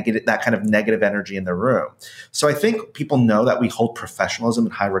have that kind of negative energy in the room. So I think people know that we hold professionalism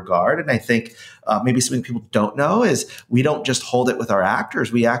in high regard. And I think maybe something people don't know is we don't just hold it with our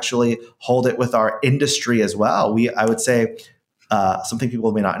actors. We actually hold it with our industry as well. I would say something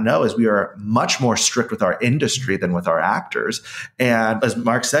people may not know is we are much more strict with our industry than with our actors. And as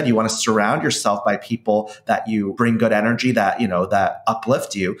Mark said, you want to surround yourself by people that you bring good energy, that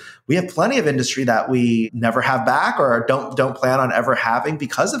uplift you. We have plenty of industry that we never have back or don't plan on ever having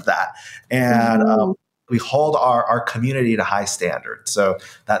because of that. And we hold our community to high standards. So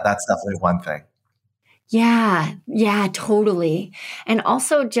that's definitely one thing. Yeah, totally. And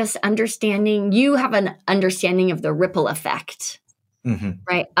also just understanding, you have an understanding of the ripple effect,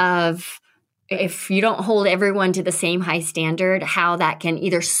 right? Of if you don't hold everyone to the same high standard, how that can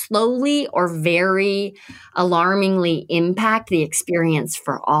either slowly or very alarmingly impact the experience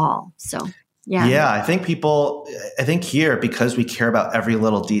for all. So yeah, I think here, because we care about every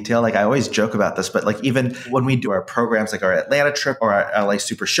little detail, like I always joke about this, but like even when we do our programs, like our Atlanta trip or our LA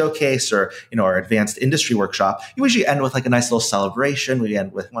Super Showcase or, our advanced industry workshop, you usually end with like a nice little celebration. We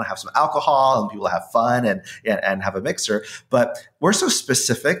want to have some alcohol and people have fun and have a mixer. But we're so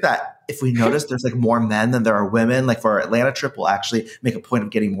specific that if we notice there's like more men than there are women, like for our Atlanta trip, we'll actually make a point of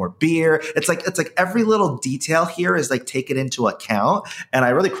getting more beer. It's like every little detail here is like taken into account. And I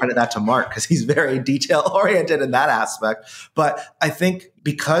really credit that to Mark because he's very detail oriented in that aspect. But I think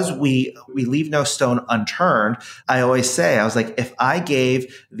because we leave no stone unturned, I always say, I was like, if I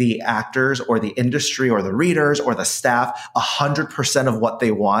gave the actors or the industry or the readers or the staff 100% of what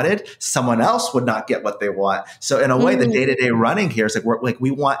they wanted, someone else would not get what they want. So in a way, the day-to-day running here is like,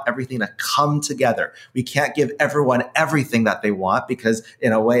 we want everything to come together. We can't give everyone everything that they want because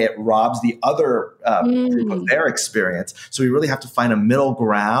in a way it robs the other group of their experience. So we really have to find a middle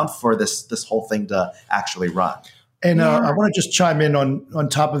ground for this whole thing to actually run. And I want to just chime in on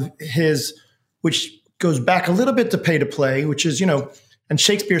top of his, which goes back a little bit to pay to play, which is, and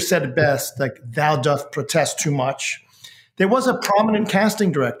Shakespeare said it best, like, thou doth protest too much. There was a prominent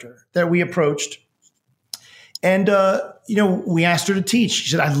casting director that we approached. And, we asked her to teach. She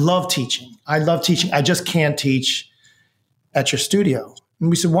said, I love teaching. I just can't teach at your studio.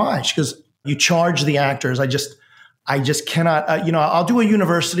 And we said, why? She goes, you charge the actors. I just cannot, I'll do a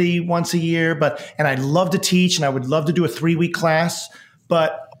university once a year, and I'd love to teach and I would love to do a 3-week class,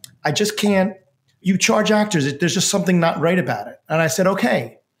 but I just can't. You charge actors. There's just something not right about it. And I said,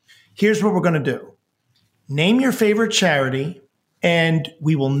 okay, here's what we're going to do. Name your favorite charity and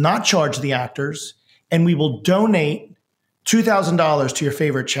we will not charge the actors and we will donate $2,000 to your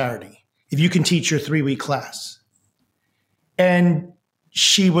favorite charity if you can teach your 3-week class. And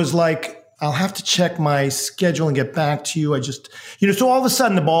she was like, I'll have to check my schedule and get back to you. I just, so all of a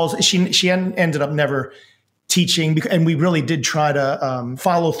sudden the balls, she ended up never teaching, and we really did try to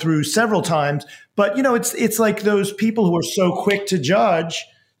follow through several times. But, it's like those people who are so quick to judge,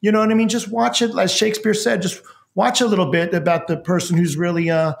 you know what I mean? Just watch it, as Shakespeare said, just watch a little bit about the person who's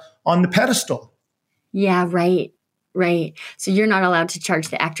really on the pedestal. Yeah, right. So you're not allowed to charge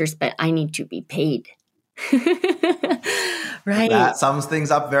the actors, but I need to be paid. Right. That sums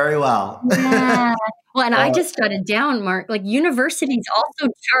things up very well. Yeah. Well, and I just jotted down, Mark, like universities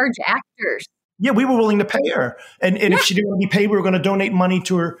also charge actors. Yeah, we were willing to pay her. And if she didn't want to be paid, we were going to donate money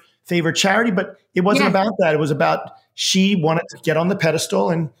to her favorite charity. But it wasn't about that. It was about she wanted to get on the pedestal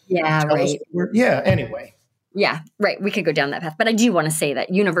and anyway. Yeah, right. We could go down that path. But I do want to say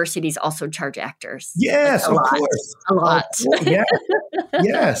that universities also charge actors. Yes, like of course. A lot. Yeah.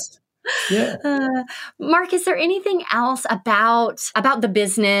 Yes. Yeah. Mark, is there anything else about the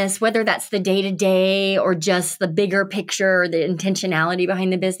business, whether that's the day-to-day or just the bigger picture, the intentionality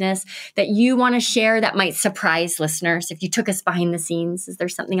behind the business, that you want to share that might surprise listeners? If you took us behind the scenes, is there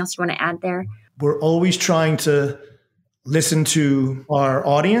something else you want to add there? We're always trying to listen to our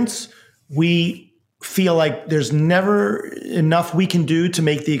audience. We feel like there's never enough we can do to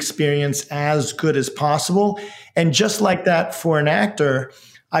make the experience as good as possible. And just like that for an actor,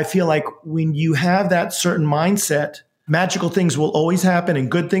 I feel like when you have that certain mindset, magical things will always happen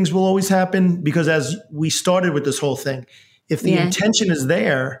and good things will always happen, because as we started with this whole thing, if the intention is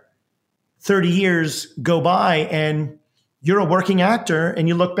there, 30 years go by and you're a working actor and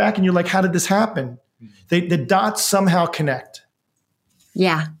you look back and you're like, how did this happen? The dots somehow connect.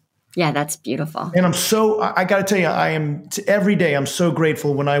 Yeah. Yeah, that's beautiful. And I got to tell you, every day I'm so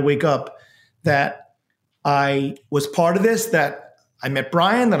grateful when I wake up that I was part of this, that I met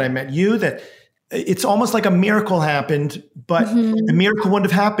Brian, that I met you, that it's almost like a miracle happened, but the miracle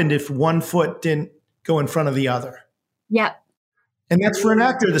wouldn't have happened if one foot didn't go in front of the other. Yep. And that's for an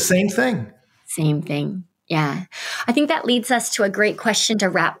actor, the same thing. Same thing. Yeah. I think that leads us to a great question to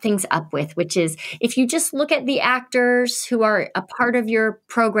wrap things up with, which is, if you just look at the actors who are a part of your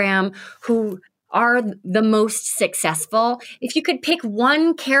program, who are the most successful, if you could pick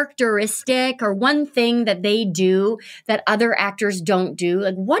one characteristic or one thing that they do that other actors don't do,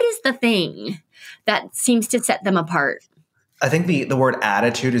 like what is the thing that seems to set them apart? I think the word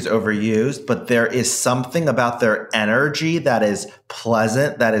attitude is overused, but there is something about their energy that is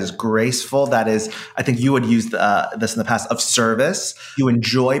pleasant, that is graceful, that is, I think you would use this in the past, of service. You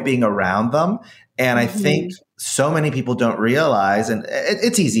enjoy being around them. And I think so many people don't realize, and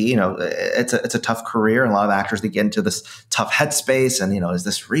it's easy, it's a tough career. And a lot of actors, they get into this tough headspace and, is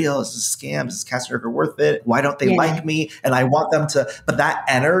this real? Is this a scam? Is this casting director worth it? Why don't they like me? And I want them to, but that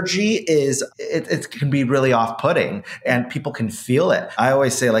energy it can be really off-putting and people can feel it. I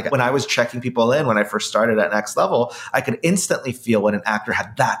always say, like, when I was checking people in, when I first started at Next Level, I could instantly feel when an actor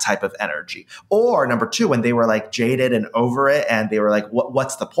had that type of energy. Or number two, when they were like jaded and over it and they were like,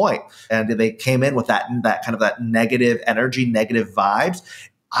 what's the point? And they came in with that kind of that negative energy, negative vibes.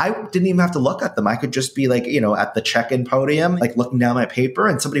 I didn't even have to look at them. I could just be like, at the check-in podium, like looking down my paper,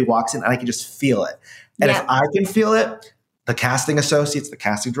 and somebody walks in and I can just feel it. And if I can feel it, the casting associates, the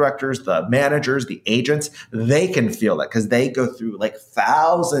casting directors, the managers, the agents, they can feel it because they go through like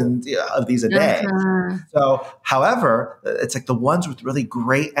thousands of these a day. So, however, it's like the ones with really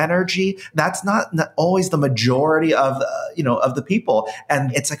great energy, that's not always the majority of the people.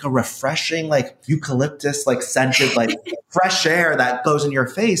 And it's like a refreshing, like eucalyptus, like scented, like fresh air that goes in your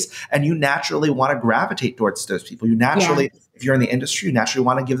face. And you naturally want to gravitate towards those people. You naturally, if you're in the industry, you naturally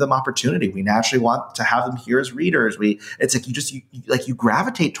want to give them opportunity. We naturally want to have them here as readers. It's like you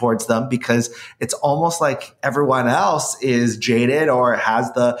gravitate towards them because it's almost like everyone else is jaded or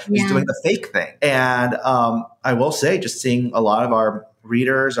is doing the fake thing. And I will say, just seeing a lot of our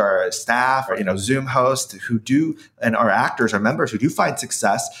readers, our staff, or, Zoom hosts who do, and our actors, our members who do find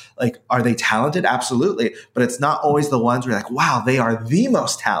success, like, are they talented? Absolutely. But it's not always the ones where you're like, wow, they are the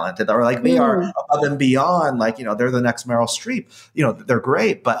most talented, or like they are above and beyond, like, they're the next Meryl Streep. They're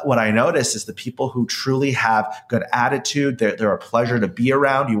great. But what I notice is the people who truly have good attitude, they're a pleasure to be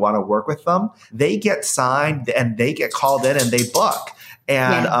around. You want to work with them. They get signed and they get called in and they book.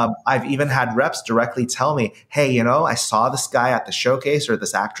 And I've even had reps directly tell me, hey, I saw this guy at the showcase or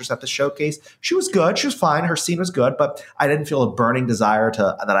this actress at the showcase. She was good. She was fine. Her scene was good, but I didn't feel a burning desire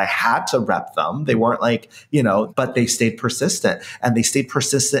that I had to rep them. They weren't like, but they stayed persistent, and they stayed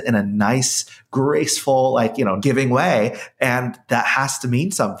persistent in a nice, graceful, like, giving way. And that has to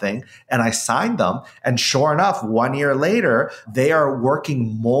mean something. And I signed them. And sure enough, 1 year later, they are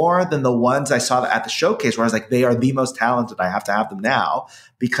working more than the ones I saw at the showcase, where I was like, they are the most talented. I have to have them now,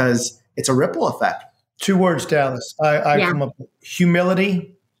 because it's a ripple effect. 2 words, Dallas. I come up with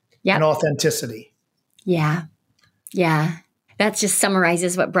humility and authenticity. Yeah. Yeah. That just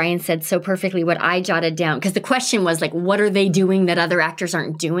summarizes what Brian said so perfectly, what I jotted down. Because the question was like, what are they doing that other actors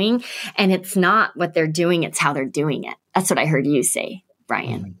aren't doing? And it's not what they're doing, it's how they're doing it. That's what I heard you say,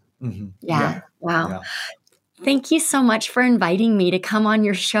 Brian. Mm-hmm. Yeah. Wow. Yeah. Thank you so much for inviting me to come on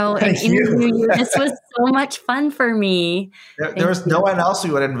your show and interview you. This was so much fun for me. There was no one else we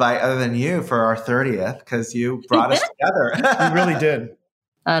would invite other than you for our 30th, because you brought us together. You really did.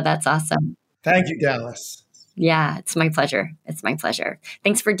 Oh, that's awesome. Thank you, Dallas. Yeah, it's my pleasure. It's my pleasure.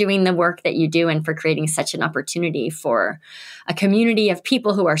 Thanks for doing the work that you do and for creating such an opportunity for a community of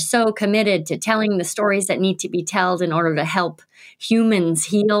people who are so committed to telling the stories that need to be told in order to help humans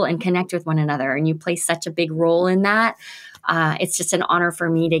heal and connect with one another. And you play such a big role in that. It's just an honor for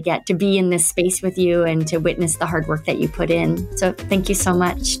me to get to be in this space with you and to witness the hard work that you put in. So thank you so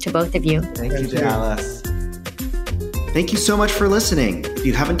much to both of you. Thank you, Dallas. Thank you so much for listening. If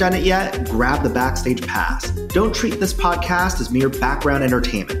you haven't done it yet, grab the Backstage Pass. Don't treat this podcast as mere background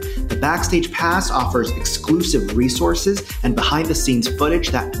entertainment. The Backstage Pass offers exclusive resources and behind-the-scenes footage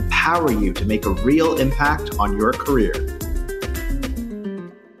that empower you to make a real impact on your career.